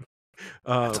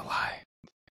 That's a lie.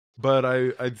 But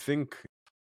I think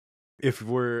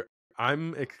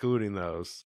I'm excluding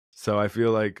those. So I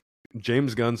feel like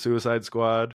James Gunn's Suicide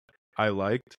Squad I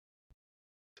liked.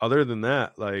 Other than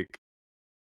that, like,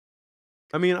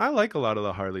 I mean, I like a lot of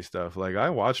the Harley stuff. Like, I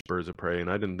watched Birds of Prey, and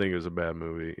I didn't think it was a bad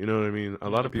movie. You know what I mean? A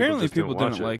lot of people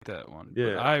didn't like that one.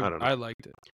 Yeah, I don't know. I liked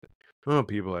it. Well,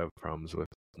 people have problems with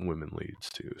women leads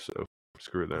too, so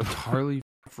screw them. Harley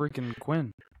freaking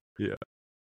Quinn. Yeah.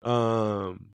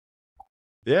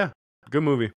 Yeah. Good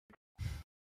movie.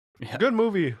 Yeah. Good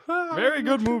movie. Very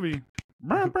good movie.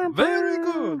 Very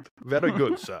good. Very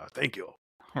good, sir. Thank you.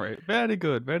 All right. Very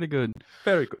good. Very good.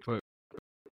 Very good. But,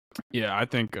 yeah, I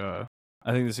think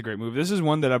this is a great movie. This is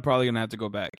one that I'm probably gonna have to go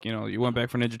back. You know, you went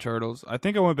back for Ninja Turtles. I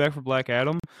think I went back for Black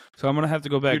Adam, so I'm gonna have to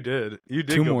go back. You did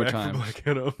 2 go more back times. For Black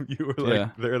Adam. You were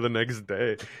like there the next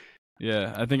day.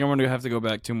 Yeah, I think I'm gonna have to go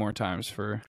back 2 more times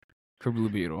for Blue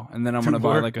Beetle, and then I'm gonna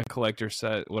buy like a collector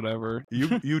set, whatever.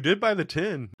 You did buy the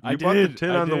tin. I bought did. the tin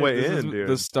on the way this in, is dude.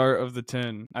 The start of the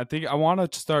tin. I think I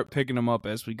want to start picking them up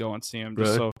as we go and see them.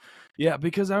 Just really? Yeah,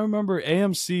 because I remember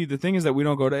AMC. The thing is that we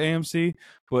don't go to AMC,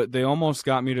 but they almost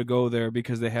got me to go there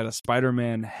because they had a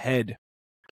Spider-Man head.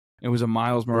 It was a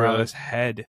Miles Morales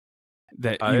head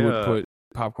that you would put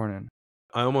popcorn in.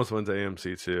 I almost went to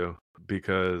AMC too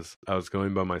because I was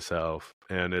going by myself,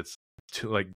 and it's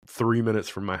like 3 minutes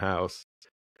from my house.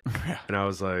 And I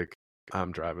was like,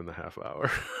 I'm driving the half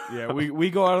hour. Yeah, we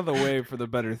go out of the way for the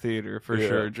better theater for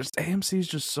sure. Just AMC is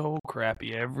just so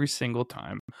crappy every single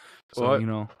time.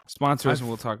 So, sponsor us and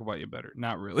we'll talk about you better.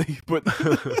 Not really, but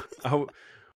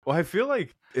I feel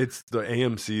like it's the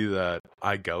AMC that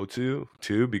I go to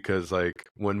too, because like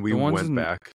when we went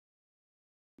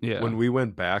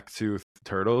back to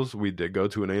Turtles, we did go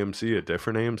to an AMC, a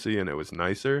different AMC, and it was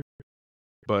nicer.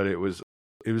 But it was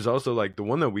also like the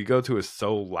one that we go to is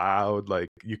so loud, like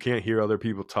you can't hear other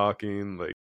people talking,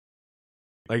 like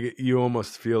you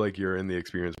almost feel like you're in the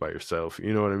experience by yourself.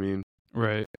 You know what I mean?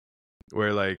 Right.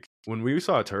 Where like when we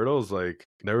saw Turtles, like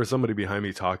there was somebody behind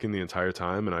me talking the entire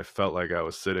time, and I felt like I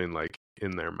was sitting like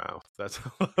in their mouth. That's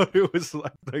how it was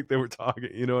like they were talking.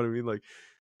 You know what I mean? Like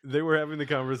they were having the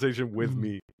conversation with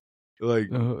me. Like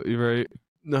you're right.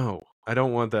 No, I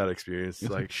don't want that experience.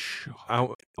 It's Like,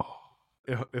 oh.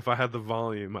 if I had the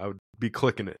volume, I would be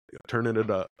clicking it, turning it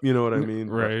up. You know what I mean?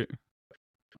 Right.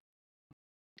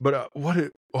 But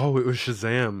it was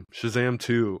Shazam. Shazam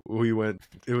 2.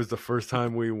 It was the first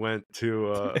time we went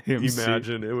to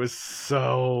Imagine. It was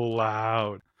so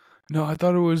loud. No, I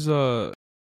thought it was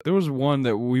there was one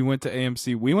that we went to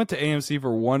AMC. We went to AMC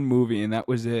for one movie and that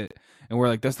was it. And we're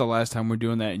like, that's the last time we're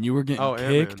doing that. And you were getting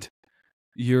kicked.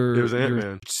 It was Ant-Man.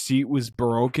 Your seat was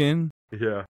broken.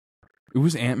 Yeah. It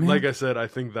was Ant-Man? Like I said, I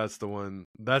think that's the one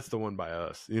by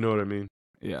us. You know what I mean?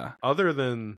 Yeah. Other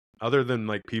than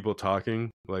like people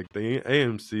talking, like the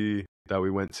AMC that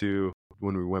we went to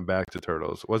when we went back to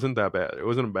Turtles wasn't that bad. It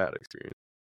wasn't a bad experience.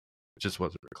 It just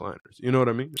wasn't recliners. You know what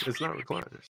I mean? It's not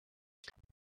recliners.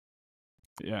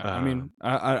 Yeah, I mean,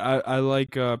 I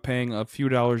like paying a few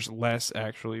dollars less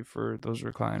actually for those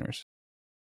recliners.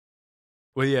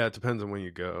 Well, yeah, it depends on when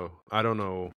you go. I don't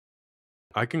know.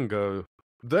 I can go.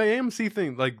 The AMC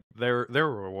thing, like their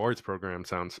rewards program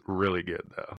sounds really good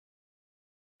though.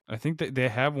 I think that they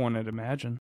have one at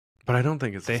Imagine, but I don't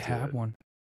think it's. They have one.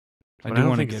 I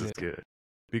don't think it's good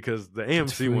because the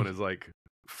AMC one is like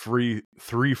three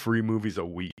free movies a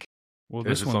week. Well,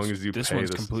 this one's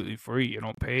completely free. You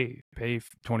don't pay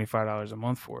 $25 a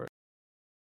month for it.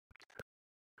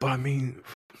 But I mean,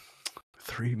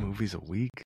 3 movies a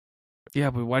week. Yeah,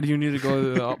 but why do you need to go to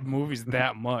the movies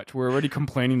that much? We're already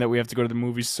complaining that we have to go to the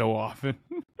movies so often.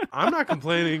 I'm not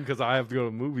complaining because I have to go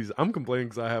to the movies. I'm complaining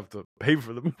because I have to pay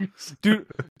for the movies. Dude,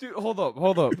 hold up.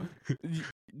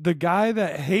 The guy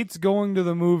that hates going to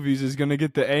the movies is going to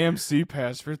get the AMC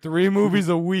pass for 3 movies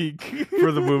a week.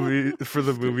 for the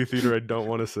movie theater I don't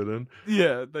want to sit in.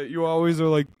 Yeah, that you always are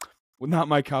like, well, not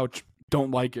my couch.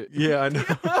 Don't like it. Yeah, I know.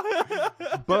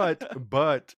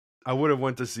 But I would have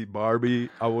went to see Barbie.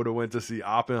 I would have went to see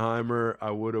Oppenheimer.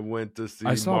 I would have went to see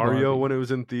Mario Barbie when it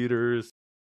was in theaters.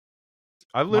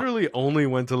 I literally only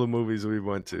went to the movies we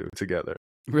went to together.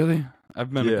 Really?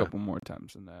 I've been a couple more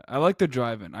times than that. I like the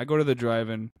drive-in. I go to the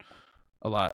drive-in a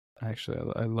lot.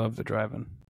 Actually, I love the drive-in.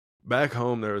 Back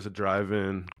home, there was a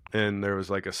drive-in, and there was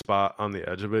like a spot on the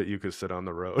edge of it. You could sit on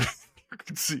the road. You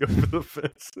could see over the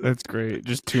fence. That's great.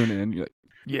 Just tune in. You're like,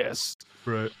 yes.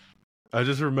 Right. I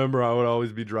just remember I would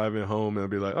always be driving home and I'd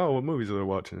be like, oh, what movies are they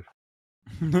watching?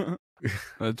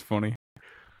 That's funny.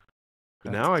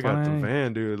 Now I got the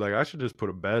van, dude. Like, I should just put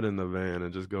a bed in the van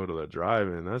and just go to the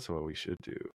drive-in. That's what we should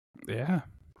do. Yeah.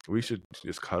 We should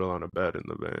just cuddle on a bed in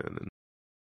the van. And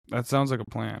that sounds like a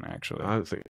plan, actually.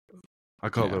 I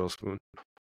call Little Spoon.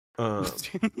 I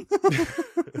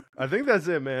think that's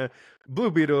it, man.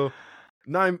 Blue Beetle.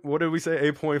 9, what did we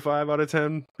say? 8.5 out of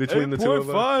 10 between the two of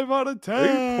us? 8.5 out of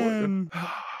 10.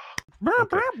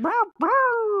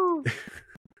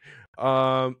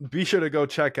 Be sure to go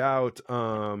check out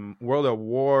World of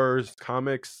Wars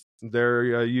comics, their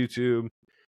YouTube.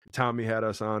 Tommy had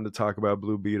us on to talk about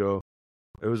Blue Beetle.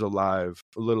 It was a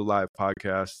little live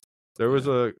podcast. There was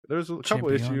a couple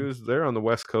issues. They're on the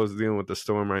West Coast dealing with the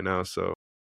storm right now, so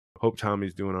hope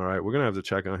Tommy's doing all right. We're gonna have to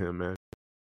check on him, man.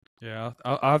 Yeah,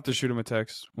 I'll have to shoot him a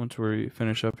text once we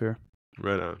finish up here.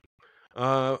 Right on.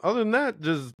 Other than that,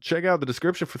 just check out the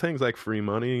description for things like free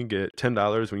money. Get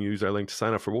 $10 when you use our link to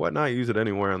sign up for Whatnot. Use it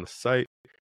anywhere on the site.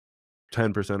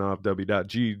 10% off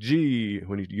W.GG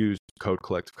when you use code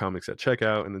Collective Comics at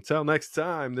checkout. And until next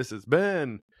time, this has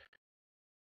been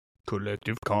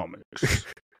Collective Comics.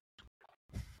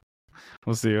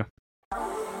 We'll see you.